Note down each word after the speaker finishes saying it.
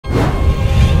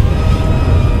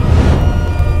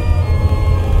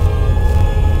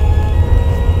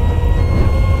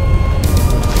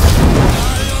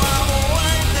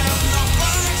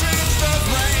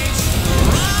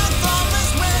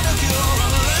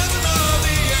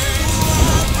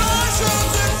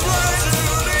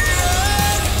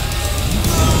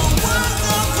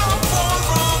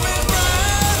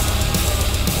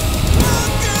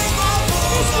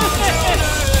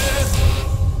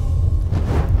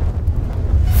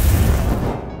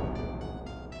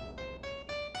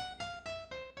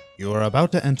You are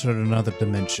about to enter another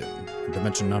dimension, a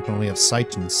dimension not only of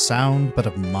sight and sound, but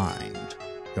of mind.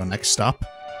 Your next stop,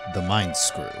 the Mind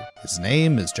Screw. His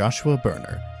name is Joshua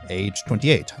Berner, age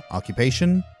 28,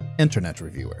 occupation, internet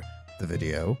reviewer. The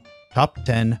video, top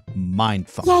 10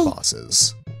 mindfuck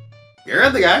bosses.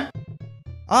 You're the guy.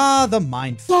 Ah, the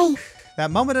mindfuck. That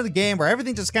moment in the game where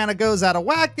everything just kind of goes out of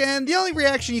whack, and the only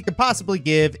reaction you could possibly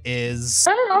give is...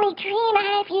 I'm only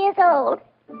 3.5 years old.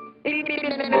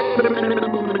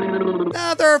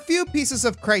 Now, there are a few pieces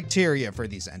of criteria for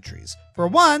these entries. For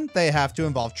one, they have to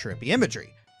involve trippy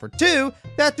imagery. For two,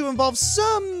 they have to involve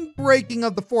some breaking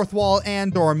of the fourth wall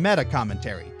and/or meta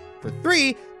commentary. For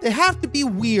three, they have to be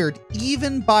weird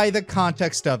even by the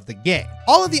context of the game.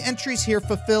 All of the entries here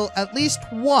fulfill at least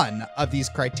one of these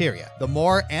criteria. The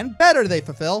more and better they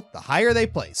fulfill, the higher they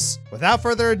place. Without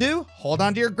further ado, hold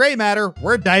on to your gray matter,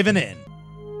 we're diving in.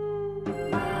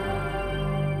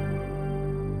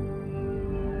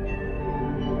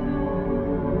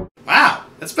 Wow,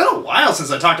 it's been a while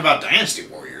since I talked about Dynasty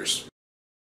Warriors.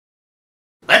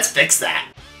 Let's fix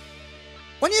that.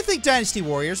 When you think Dynasty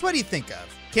Warriors, what do you think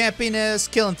of? Campiness,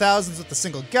 killing thousands with a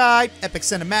single guy, epic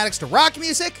cinematics to rock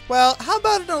music? Well, how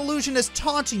about an illusionist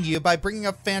taunting you by bringing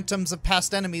up phantoms of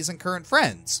past enemies and current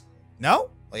friends? No?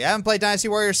 Well, you haven't played Dynasty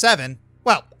Warriors 7?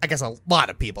 Well, I guess a lot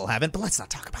of people haven't, but let's not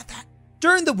talk about that.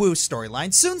 During the Wu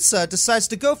storyline, Sun Ce decides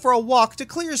to go for a walk to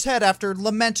clear his head after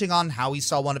lamenting on how he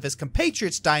saw one of his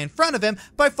compatriots die in front of him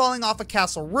by falling off a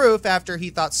castle roof after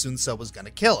he thought Sun Ce was gonna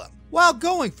kill him. While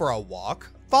going for a walk,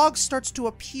 fog starts to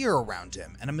appear around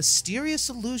him, and a mysterious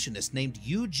illusionist named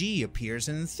Yuji appears,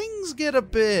 and things get a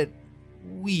bit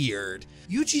weird.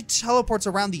 Yuji teleports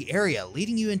around the area,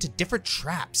 leading you into different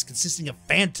traps consisting of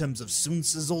phantoms of Sun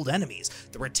Ce's old enemies,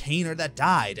 the retainer that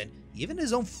died, and even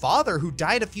his own father who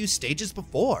died a few stages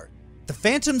before. The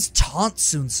phantoms taunt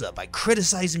Sun Ce by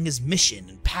criticizing his mission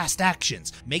and past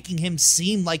actions, making him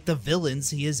seem like the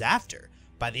villains he is after.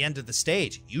 By the end of the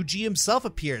stage, Yuji himself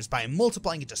appears by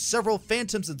multiplying into several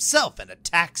phantoms himself and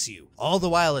attacks you. All the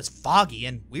while it's foggy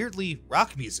and weirdly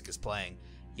rock music is playing.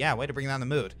 Yeah, way to bring down the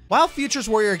mood. While Futures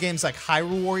Warrior games like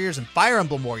Hyrule Warriors and Fire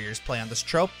Emblem Warriors play on this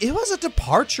trope, it was a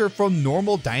departure from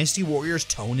normal Dynasty Warriors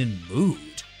tone and mood.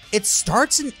 It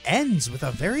starts and ends with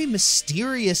a very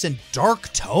mysterious and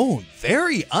dark tone,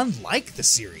 very unlike the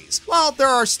series. While there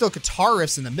are still guitar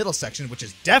riffs in the middle section, which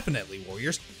is definitely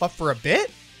Warriors, but for a bit,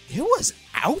 it was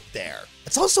out there.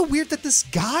 It's also weird that this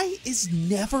guy is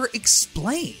never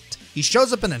explained. He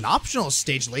shows up in an optional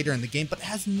stage later in the game, but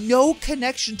has no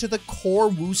connection to the core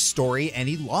Wu story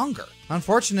any longer.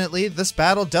 Unfortunately, this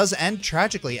battle does end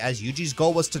tragically, as Yuji's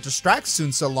goal was to distract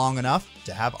Sun Ce long enough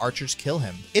to have archers kill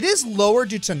him. It is lower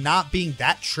due to not being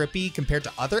that trippy compared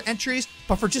to other entries,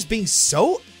 but for just being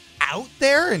so out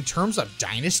there in terms of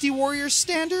Dynasty Warriors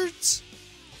standards,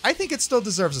 I think it still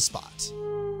deserves a spot.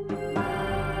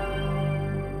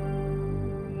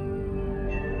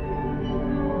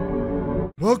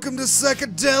 Welcome to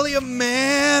Psychedelia,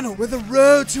 man, where the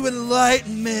road to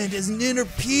enlightenment is an inner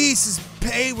peace is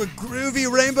paved with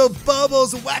groovy rainbow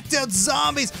bubbles and whacked out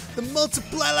zombies that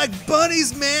multiply like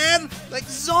bunnies, man! Like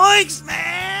zoinks,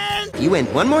 man! If you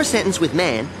end one more sentence with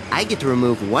man, I get to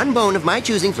remove one bone of my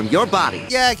choosing from your body.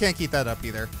 Yeah, I can't keep that up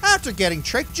either. After getting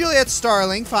tricked, Juliet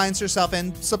Starling finds herself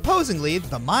in, supposedly,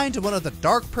 the mind of one of the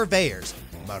dark purveyors,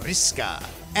 Mariska.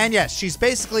 And yes, she's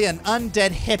basically an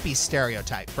undead hippie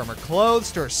stereotype, from her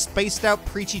clothes to her spaced out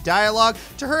preachy dialogue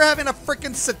to her having a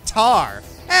frickin' sitar.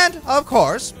 And, of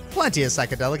course, plenty of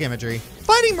psychedelic imagery.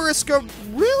 Fighting Mariska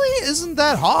really isn't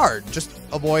that hard. Just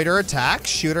avoid her attacks,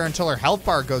 shoot her until her health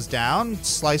bar goes down,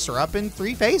 slice her up in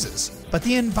 3 phases. But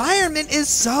the environment is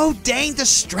so dang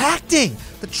distracting.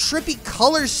 The trippy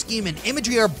color scheme and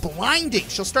imagery are blinding.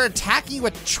 She'll start attacking you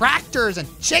with tractors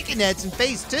and chicken heads in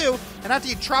phase 2, and after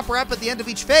you chop her up at the end of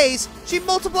each phase, she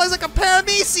multiplies like a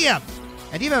paramecium,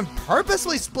 and even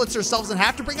purposely splits herself in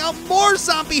half to bring out more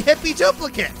zombie hippie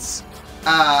duplicates.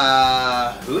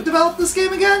 Who developed this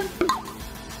game again?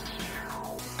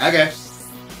 Okay.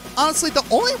 Honestly, the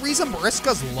only reason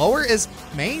Mariska's lower is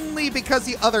mainly because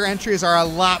the other entries are a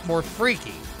lot more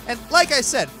freaky. And like I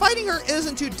said, fighting her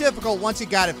isn't too difficult once you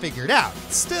got it figured out.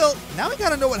 Still, now we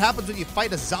gotta know what happens when you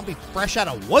fight a zombie fresh out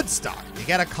of Woodstock. You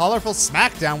get a colorful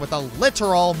smackdown with a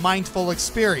literal mindful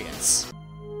experience.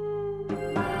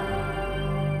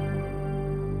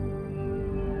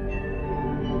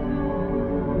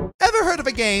 Ever heard of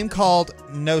a game called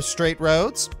No Straight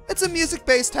Roads? It's a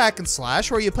music-based hack and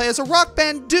slash where you play as a rock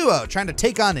band duo trying to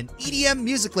take on an EDM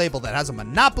music label that has a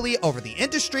monopoly over the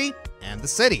industry and the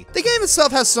city. The game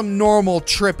itself has some normal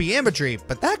trippy imagery,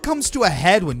 but that comes to a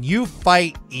head when you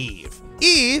fight Eve.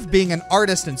 Eve, being an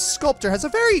artist and sculptor, has a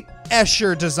very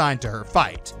Escher design to her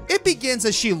fight. It begins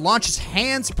as she launches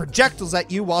hands and projectiles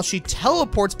at you while she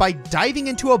teleports by diving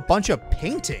into a bunch of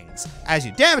paintings. As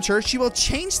you damage her, she will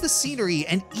change the scenery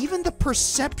and even the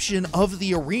perception of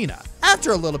the arena.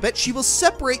 After a little bit, she will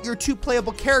separate your two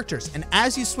playable characters, and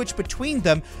as you switch between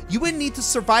them, you would need to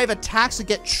survive attacks that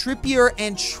get trippier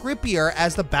and trippier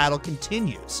as the battle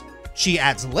continues. She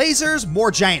adds lasers,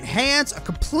 more giant hands, a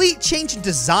complete change in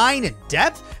design and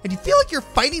depth, and you feel like you're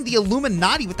fighting the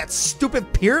Illuminati with that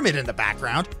stupid pyramid in the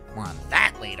background. More on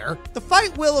that later. The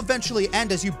fight will eventually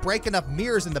end as you break enough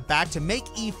mirrors in the back to make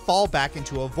Eve fall back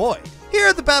into a void.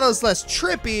 Here, the battle is less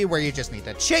trippy, where you just need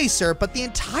to chase her, but the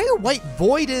entire white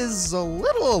void is a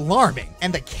little alarming.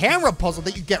 And the camera puzzle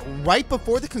that you get right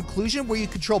before the conclusion, where you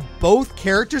control both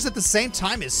characters at the same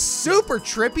time, is super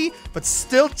trippy, but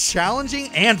still challenging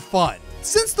and fun.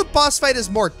 Since the boss fight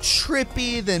is more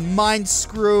trippy than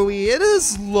mind-screwy, it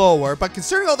is lower, but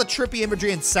considering all the trippy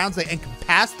imagery and sounds that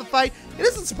encompass the fight, it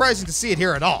isn't surprising to see it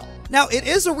here at all. Now, it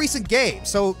is a recent game,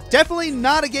 so definitely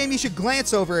not a game you should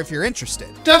glance over if you're interested.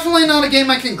 Definitely not a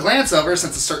game I can glance over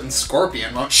since a certain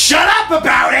scorpion won't shut up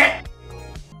about it!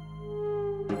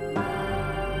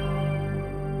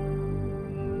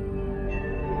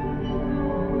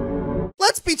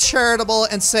 Let's be charitable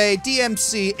and say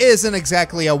DMC isn't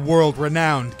exactly a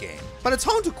world-renowned game, but it's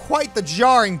home to quite the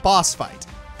jarring boss fight.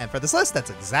 And for this list, that's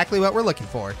exactly what we're looking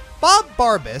for. Bob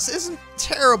Barbas isn't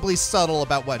terribly subtle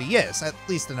about what he is, at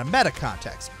least in a meta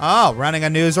context. Oh, running a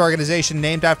news organization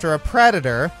named after a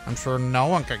predator. I'm sure no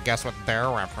one could guess what they're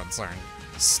referencing.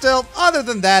 Still, other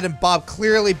than that and Bob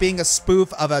clearly being a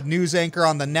spoof of a news anchor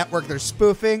on the network they're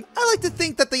spoofing, I like to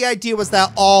think that the idea was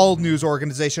that all news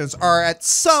organizations are at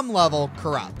some level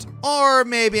corrupt. Or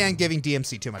maybe I'm giving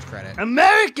DMC too much credit.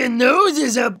 American news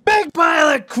is a big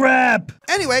pile of crap!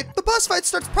 Anyway, the boss fight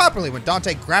starts properly when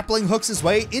Dante grappling hooks his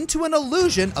way into an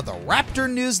illusion of the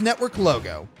Raptor News Network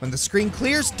logo. When the screen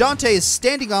clears, Dante is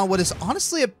standing on what is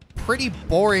honestly a pretty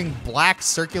boring black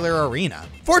circular arena.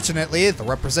 Fortunately, the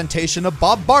representation of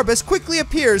Bob Barbas quickly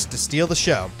appears to steal the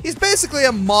show. He's basically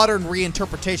a modern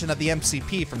reinterpretation of the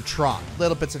MCP from Tron.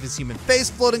 Little bits of his human face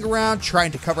floating around,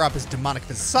 trying to cover up his demonic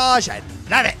visage. I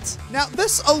love it! Now,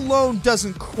 this alone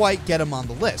doesn't quite get him on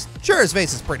the list. Sure, his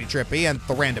face is pretty trippy, and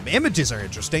the random images are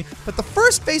interesting, but the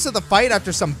first phase of the fight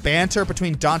after some banter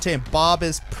between Dante and Bob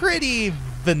is pretty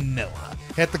vanilla.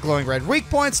 Hit the glowing red weak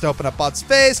points to open up Bob's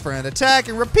face for an attack,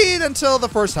 and repeat until the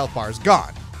first health bar is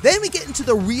gone. Then we get into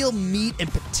the real meat and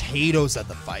potatoes of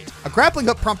the fight. A grappling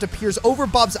hook prompt appears over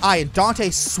Bob's eye and Dante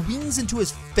swings into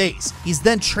his face. He's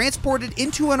then transported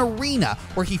into an arena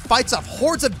where he fights off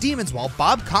hordes of demons while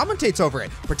Bob commentates over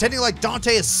it, pretending like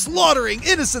Dante is slaughtering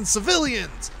innocent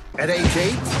civilians. At age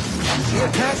 8, he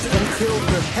attacked and killed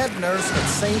the head nurse at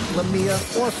St. Lamia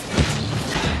Orphanage.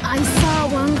 I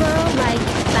saw one girl, beg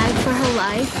for her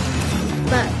life,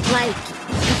 but,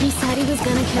 he said he was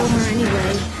gonna kill her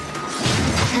anyway.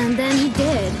 And then he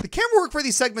did. The camera work for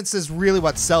these segments is really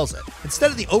what sells it.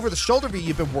 Instead of the over-the-shoulder view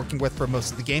you've been working with for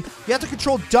most of the game, you have to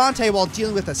control Dante while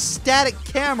dealing with a static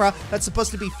camera that's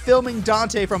supposed to be filming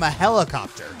Dante from a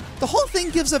helicopter. The whole thing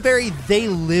gives a very They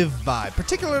Live vibe,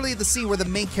 particularly the scene where the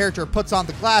main character puts on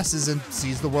the glasses and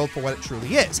sees the world for what it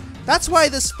truly is. That's why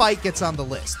this fight gets on the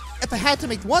list. If I had to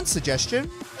make one suggestion,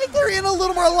 make the arena a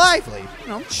little more lively.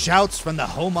 Shouts from the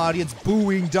home audience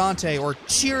booing Dante or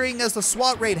cheering as the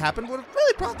SWAT raid happened would have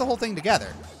really brought the whole thing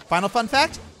together. Final fun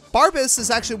fact, Barbas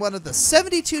is actually one of the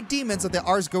 72 demons of the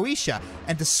Ars Goetia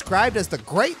and described as the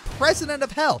great president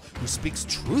of hell who speaks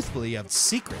truthfully of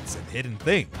secrets and hidden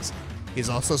things. He's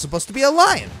also supposed to be a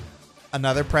lion,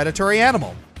 another predatory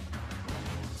animal.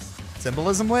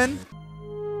 Symbolism win?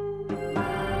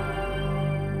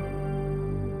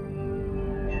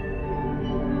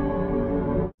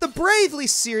 The Bravely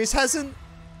series has an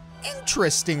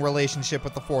interesting relationship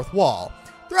with the fourth wall.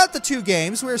 Throughout the two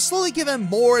games, we're slowly given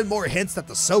more and more hints that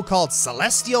the so-called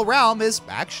Celestial Realm is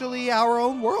actually our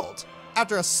own world.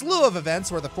 After a slew of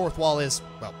events where the fourth wall is,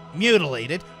 well,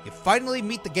 mutilated, you finally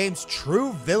meet the game's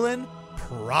true villain,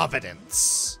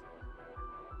 Providence.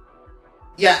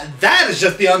 Yeah, that is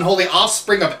just the unholy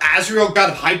offspring of Azrael, god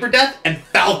of hyperdeath, and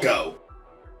Falco.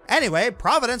 Anyway,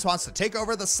 Providence wants to take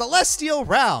over the Celestial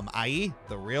Realm, i.e.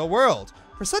 the real world.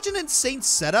 For such an insane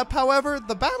setup, however,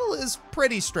 the battle is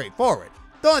pretty straightforward.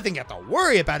 The only thing you have to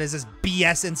worry about is his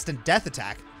BS instant death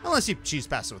attack, unless you choose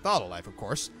passive with auto life, of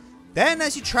course. Then,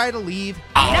 as you try to leave...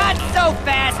 Not so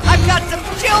fast! I've got some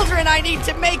children I need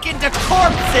to make into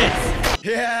corpses!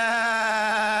 Yeah.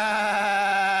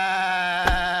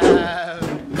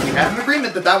 We had an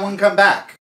agreement that one come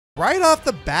back. Right off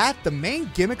the bat, the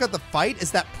main gimmick of the fight is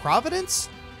that Providence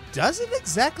doesn't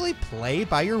exactly play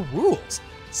by your rules.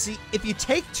 See, if you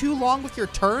take too long with your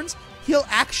turns, he'll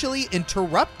actually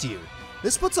interrupt you.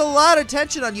 This puts a lot of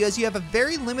tension on you as you have a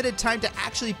very limited time to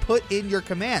actually put in your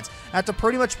commands. Have to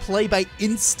pretty much play by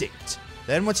instinct.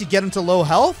 Then once you get him to low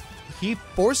health, he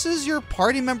forces your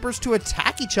party members to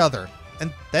attack each other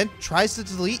and then tries to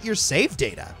delete your save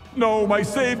data. No, my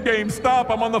save game, stop.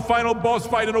 I'm on the final boss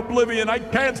fight in Oblivion. I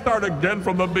can't start again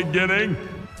from the beginning.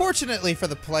 Fortunately for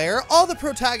the player, all the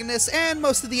protagonists and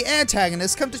most of the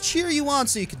antagonists come to cheer you on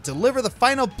so you can deliver the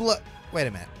final blow. Wait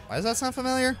a minute, why does that sound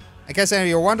familiar? I guess any of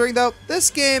you are wondering though, this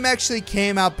game actually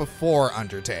came out before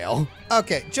Undertale.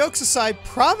 Okay, jokes aside,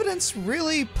 Providence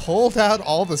really pulled out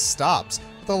all the stops.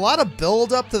 With a lot of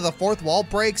build up to the fourth wall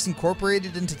breaks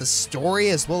incorporated into the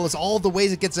story as well as all the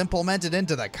ways it gets implemented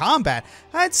into the combat,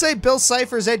 I'd say Bill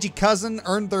Cipher's edgy cousin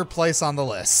earned their place on the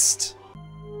list.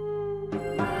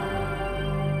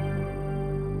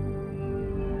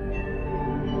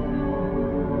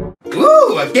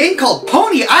 Ooh, a game called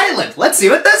Pony Island! Let's see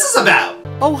what this is about!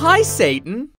 Oh, hi,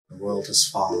 Satan. The world has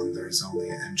fallen, there is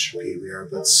only entropy. We are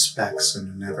but specks in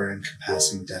a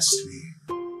never-encompassing destiny.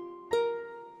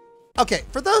 Okay,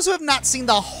 for those who have not seen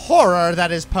the horror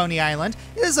that is Pony Island,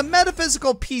 it is a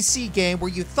metaphysical PC game where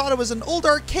you thought it was an old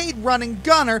arcade run and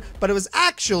gunner, but it was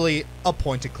actually a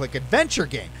point-and-click adventure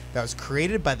game that was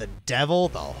created by the devil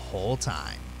the whole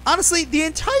time. Honestly, the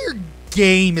entire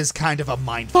game is kind of a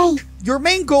mindfuck. Your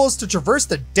main goal is to traverse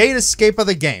the datascape of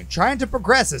the game, trying to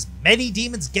progress as many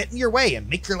demons get in your way and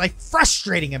make your life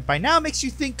frustrating, and by now makes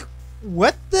you think,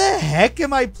 what the heck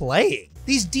am I playing?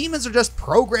 These demons are just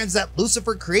programs that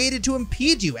Lucifer created to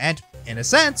impede you, and in a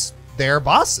sense, they're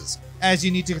bosses, as you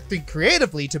need to think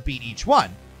creatively to beat each one.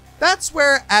 That's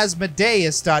where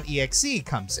Asmodeus.exe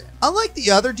comes in. Unlike the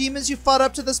other demons you fought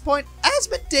up to this point,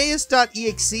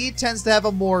 Asmodeus.exe tends to have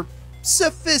a more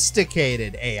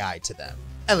sophisticated AI to them.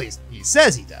 At least, he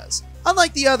says he does.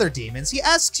 Unlike the other demons, he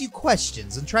asks you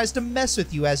questions and tries to mess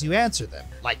with you as you answer them,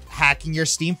 like hacking your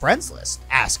Steam friends list,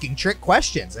 asking trick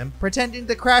questions, and pretending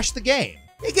to crash the game.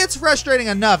 It gets frustrating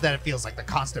enough that it feels like the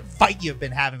constant fight you've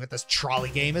been having with this trolley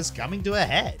game is coming to a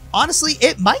head. Honestly,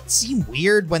 it might seem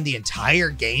weird when the entire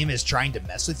game is trying to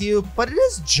mess with you, but it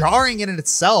is jarring in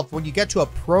itself when you get to a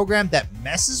program that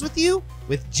messes with you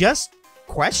with just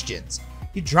questions.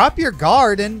 You drop your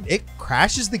guard and it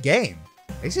crashes the game.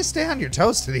 Makes you stay on your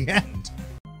toes to the end.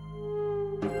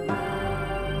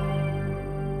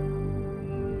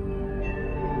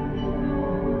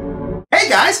 Hey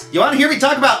guys, you want to hear me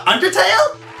talk about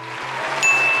Undertale?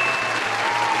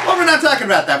 Well, we're not talking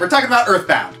about that. We're talking about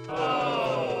Earthbound.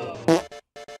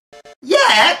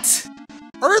 Yet!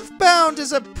 Earthbound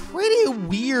is a pretty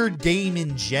weird game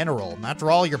in general. After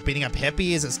all, you're beating up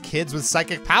hippies as kids with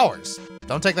psychic powers.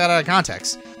 Don't take that out of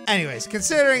context. Anyways,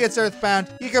 considering it's Earthbound,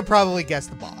 you could probably guess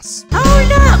the boss. Oh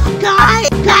no,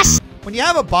 guys! When you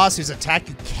have a boss whose attack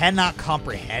you cannot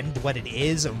comprehend what it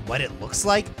is and what it looks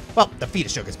like, well, the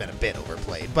fetus joke has been a bit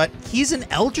overplayed, but he's an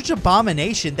eldritch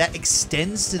abomination that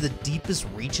extends to the deepest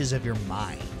reaches of your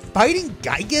mind. Fighting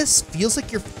Gygus feels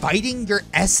like you're fighting your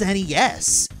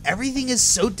SNES. Everything is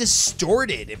so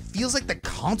distorted. It feels like the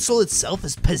console itself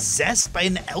is possessed by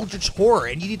an eldritch horror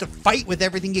and you need to fight with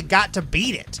everything you got to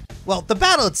beat it. Well, the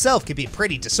battle itself can be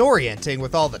pretty disorienting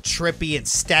with all the trippy and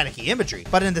staticky imagery,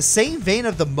 but in the same vein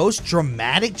of the most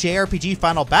dramatic JRPG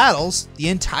final battles, the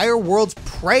entire world's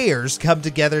prayers come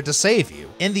together to save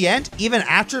you. In the end, even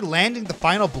after landing the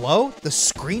final blow, the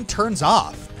screen turns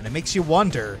off and it makes you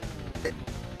wonder,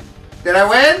 Did I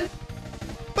win?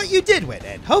 but you did win,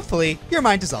 and hopefully your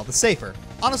mind is all the safer.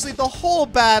 Honestly, the whole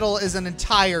battle is an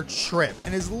entire trip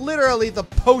and is literally the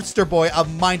poster boy of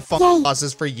mindfuck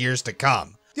bosses for years to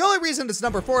come. The only reason it's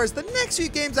number 4 is the next few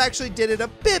games actually did it a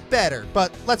bit better,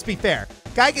 but let's be fair,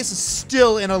 Gygus is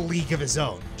still in a league of his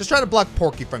own. Just try to block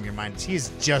Porky from your mind, he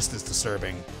is just as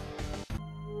disturbing.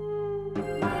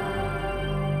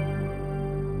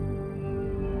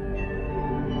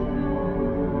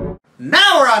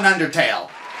 Now we're on Undertale!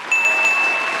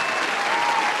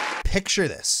 Picture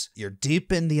this, you're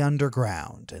deep in the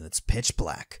underground and it's pitch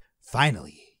black.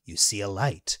 Finally, you see a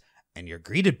light and you're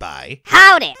greeted by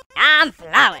Howdy, I'm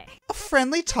Flower. a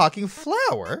friendly talking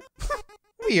flower.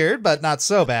 Weird, but not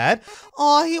so bad.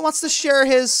 Aw, he wants to share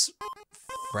his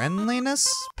friendliness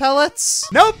pellets?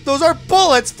 Nope, those are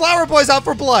bullets. Flower Boy's out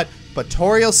for blood. But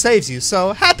Toriel saves you,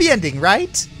 so happy ending,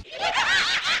 right?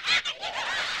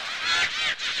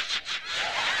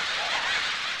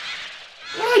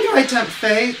 Why do I tempt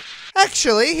fate?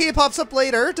 Actually, he pops up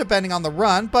later, depending on the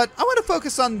run, but I want to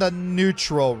focus on the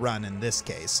neutral run in this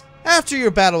case. After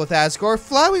your battle with Asgore,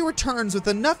 Flowey returns with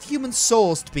enough human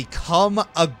souls to become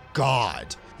a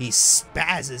god. He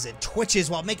spazzes and twitches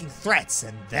while making threats,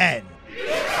 and then...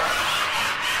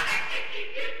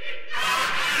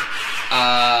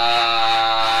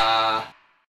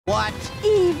 What?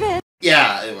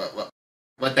 Yeah,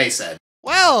 what they said.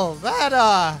 Well,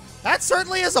 that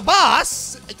certainly is a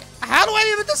boss. How do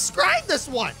I even describe this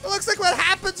one? It looks like what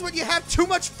happens when you have too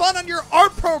much fun on your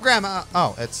art program.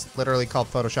 Oh, it's literally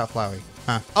called Photoshop Flowey.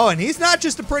 Huh. Oh, and he's not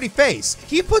just a pretty face.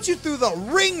 He puts you through the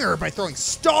ringer by throwing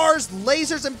stars,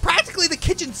 lasers, and practically the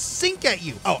kitchen sink at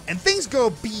you. Oh, and things go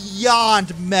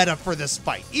beyond meta for this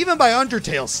fight, even by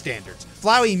Undertale standards.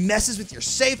 Flowey messes with your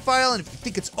save file, and if you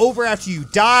think it's over after you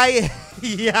die,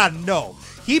 yeah, no.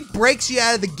 He breaks you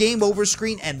out of the game over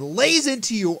screen and lays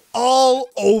into you all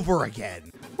over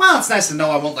again. Well, it's nice to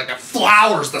know I won't look at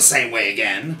flowers the same way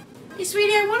again. Hey,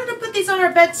 sweetie, I wanted to put these on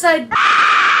our bedside.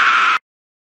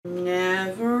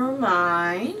 Never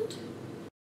mind.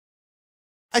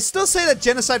 I still say that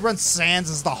Genocide Run Sans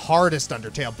is the hardest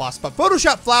Undertale boss, but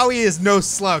Photoshop Flowey is no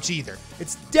slouch either.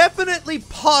 It's definitely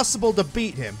possible to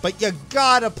beat him, but you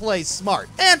gotta play smart.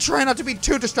 And try not to be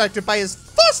too distracted by his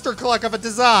clustercluck of a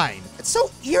design. It's so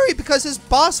eerie because his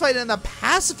boss fight in the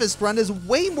Pacifist Run is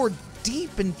way more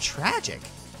deep and tragic.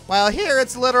 While here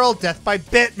it's literal death by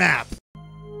bitmap.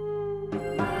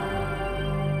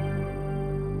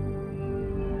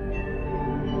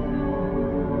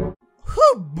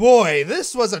 Oh boy,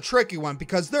 this was a tricky one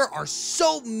because there are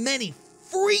so many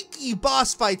freaky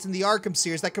boss fights in the Arkham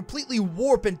series that completely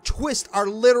warp and twist our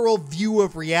literal view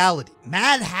of reality.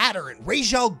 Mad Hatter and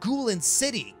Ra's al Ghul in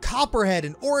City, Copperhead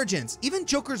in Origins, even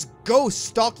Joker's ghost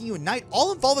stalking you at night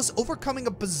all involve us overcoming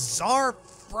a bizarre,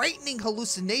 frightening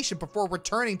hallucination before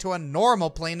returning to a normal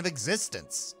plane of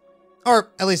existence.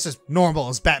 Or at least as normal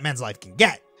as Batman's life can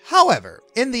get. However,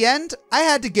 in the end, I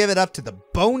had to give it up to the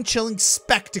bone-chilling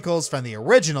spectacles from the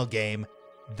original game,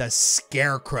 the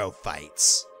Scarecrow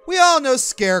fights. We all know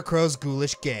Scarecrow's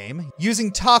ghoulish game,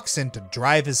 using toxin to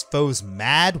drive his foes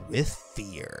mad with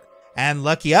fear. And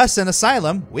lucky us in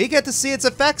Asylum, we get to see its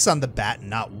effects on the Bat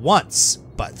not once,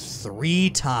 but 3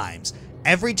 times.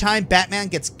 Every time Batman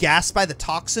gets gassed by the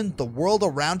toxin, the world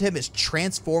around him is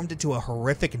transformed into a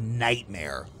horrific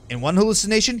nightmare. In one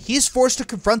hallucination, he's forced to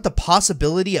confront the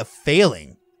possibility of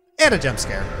failing. And a jump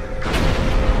scare.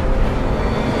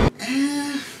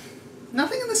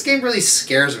 Nothing in this game really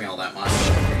scares me all that much.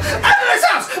 Out of this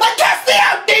house! I cast thee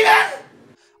out, demon!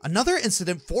 Another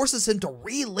incident forces him to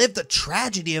relive the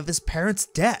tragedy of his parents'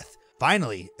 death.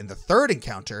 Finally, in the third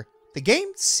encounter, the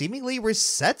game seemingly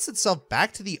resets itself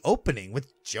back to the opening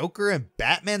with Joker and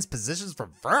Batman's positions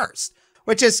reversed,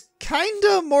 which is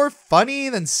kinda more funny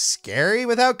than scary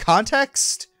without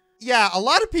context. Yeah, a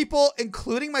lot of people,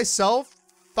 including myself,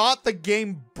 thought the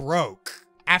game broke.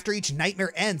 After each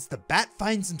nightmare ends, the Bat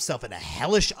finds himself in a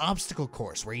hellish obstacle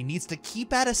course where he needs to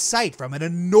keep out of sight from an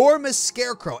enormous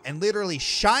scarecrow and literally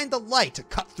shine the light to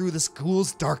cut through this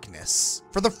ghoul's darkness.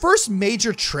 For the first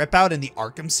major trip out in the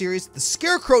Arkham series, the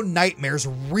Scarecrow nightmares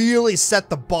really set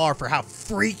the bar for how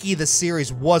freaky the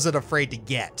series wasn't afraid to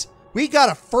get. We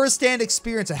got a first-hand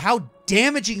experience of how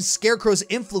damaging Scarecrow's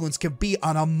influence can be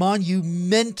on a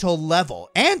monumental level,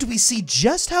 and we see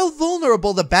just how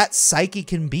vulnerable the Bat's psyche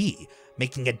can be,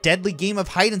 making a deadly game of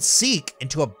hide and seek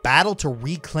into a battle to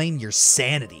reclaim your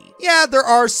sanity. Yeah, there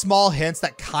are small hints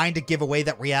that kinda give away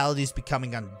that reality is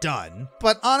becoming undone,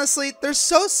 but honestly, they're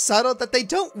so subtle that they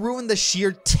don't ruin the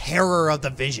sheer terror of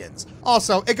the visions.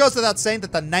 Also, it goes without saying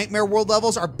that the Nightmare World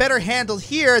levels are better handled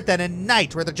here than in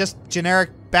Night, where they're just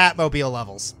generic Batmobile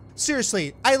levels.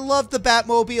 Seriously, I love the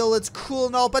Batmobile, it's cool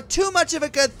and all, but too much of a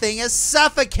good thing is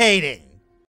suffocating.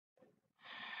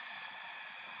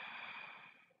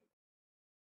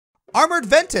 Armored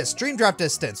Ventus, Dream Drop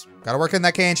Distance. Gotta work in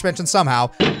that KH mention somehow.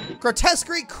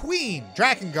 Grotesquerie Queen,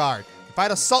 Drakengard. You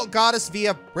fight Assault Goddess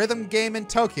via rhythm game in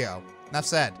Tokyo. Enough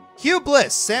said. Hugh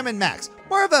Bliss, Salmon Max.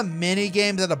 More of a mini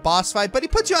game than a boss fight, but he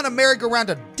puts you on a merry-go-round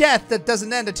of death that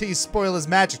doesn't end until you spoil his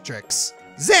magic tricks.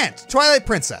 Zant, Twilight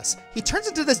Princess. He turns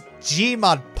into this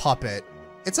Gmod puppet.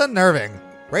 It's unnerving.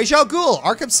 Ra's al Ghul,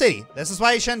 Arkham City. This is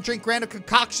why you shouldn't drink random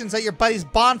concoctions at your buddy's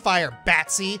bonfire,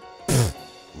 Batsy. Pfft,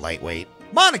 lightweight.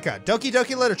 Monica, Doki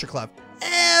Doki Literature Club.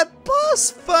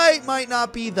 Boss fight might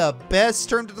not be the best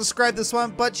term to describe this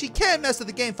one, but she can mess with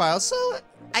the game file, so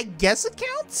I guess it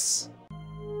counts?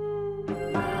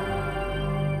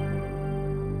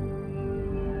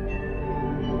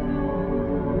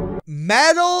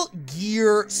 Metal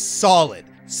Gear Solid.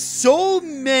 So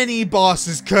many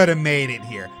bosses could have made it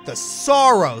here. The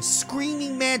Sorrow,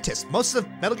 Screaming Mantis, most of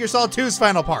Metal Gear Solid 2's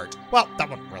final part. Well, that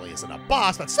one really isn't a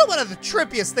boss, but still one of the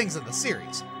trippiest things in the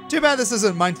series. Too bad this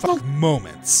isn't Mindfuck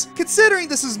Moments. Considering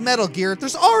this is Metal Gear,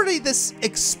 there's already this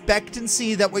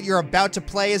expectancy that what you're about to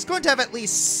play is going to have at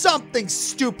least something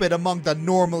stupid among the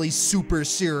normally super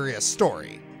serious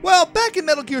story. Well, back in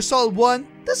Metal Gear Solid 1,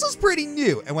 this was pretty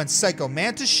new, and when Psycho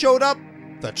Mantis showed up,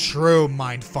 the true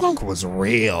mindfuck was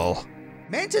real.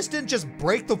 Mantis didn't just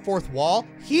break the fourth wall,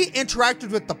 he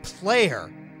interacted with the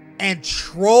player and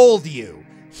trolled you.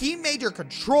 He made your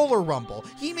controller rumble.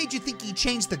 He made you think he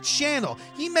changed the channel.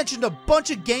 He mentioned a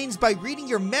bunch of games by reading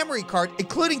your memory card,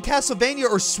 including Castlevania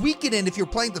or Suikoden if you're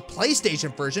playing the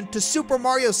PlayStation version, to Super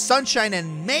Mario Sunshine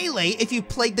and Melee if you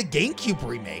played the GameCube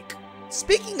remake.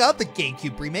 Speaking of the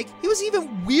GameCube remake, he was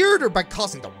even weirder by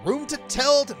causing the room to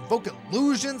tilt, invoke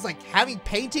illusions like having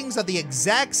paintings of the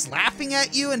execs laughing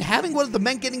at you and having one of the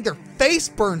men getting their face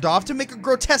burned off to make a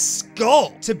grotesque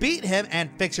skull. To beat him and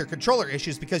fix your controller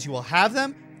issues, because you will have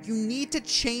them, you need to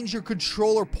change your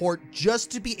controller port just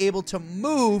to be able to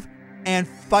move and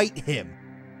fight him.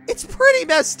 It's pretty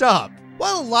messed up.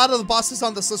 While a lot of the bosses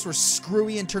on this list were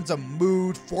screwy in terms of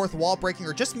mood, fourth wall breaking,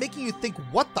 or just making you think,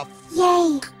 what the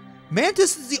f***?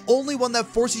 Mantis is the only one that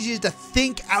forces you to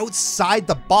think outside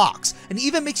the box, and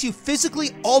even makes you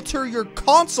physically alter your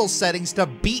console settings to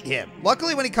beat him.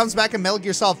 Luckily, when he comes back in Metal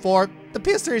Gear Solid 4, the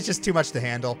PS3 is just too much to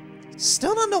handle.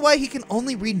 Still don't know why he can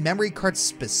only read memory cards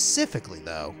specifically,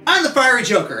 though. I'm the Fiery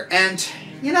Joker, and,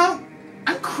 you know,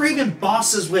 I'm craving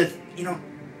bosses with, you know,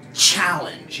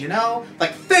 challenge, you know?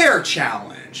 Like fair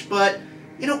challenge, but,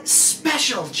 you know,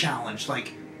 special challenge,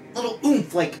 like little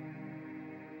oomph, like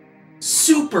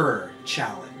super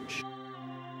challenge.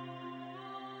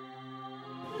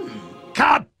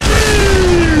 Cut!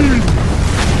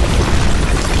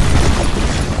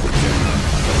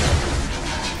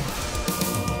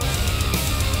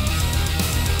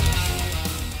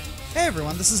 Hey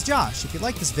everyone, this is Josh. If you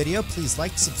like this video, please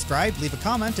like, subscribe, leave a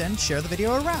comment, and share the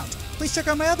video around. Please check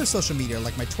out my other social media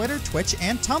like my Twitter, Twitch,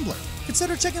 and Tumblr.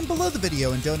 Consider checking below the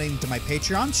video and donating to my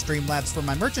Patreon, Streamlabs for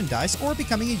my merchandise, or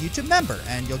becoming a YouTube member,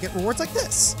 and you'll get rewards like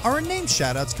this. Our name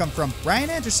shoutouts come from Brian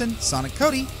Anderson, Sonic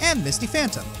Cody, and Misty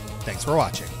Phantom. Thanks for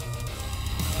watching.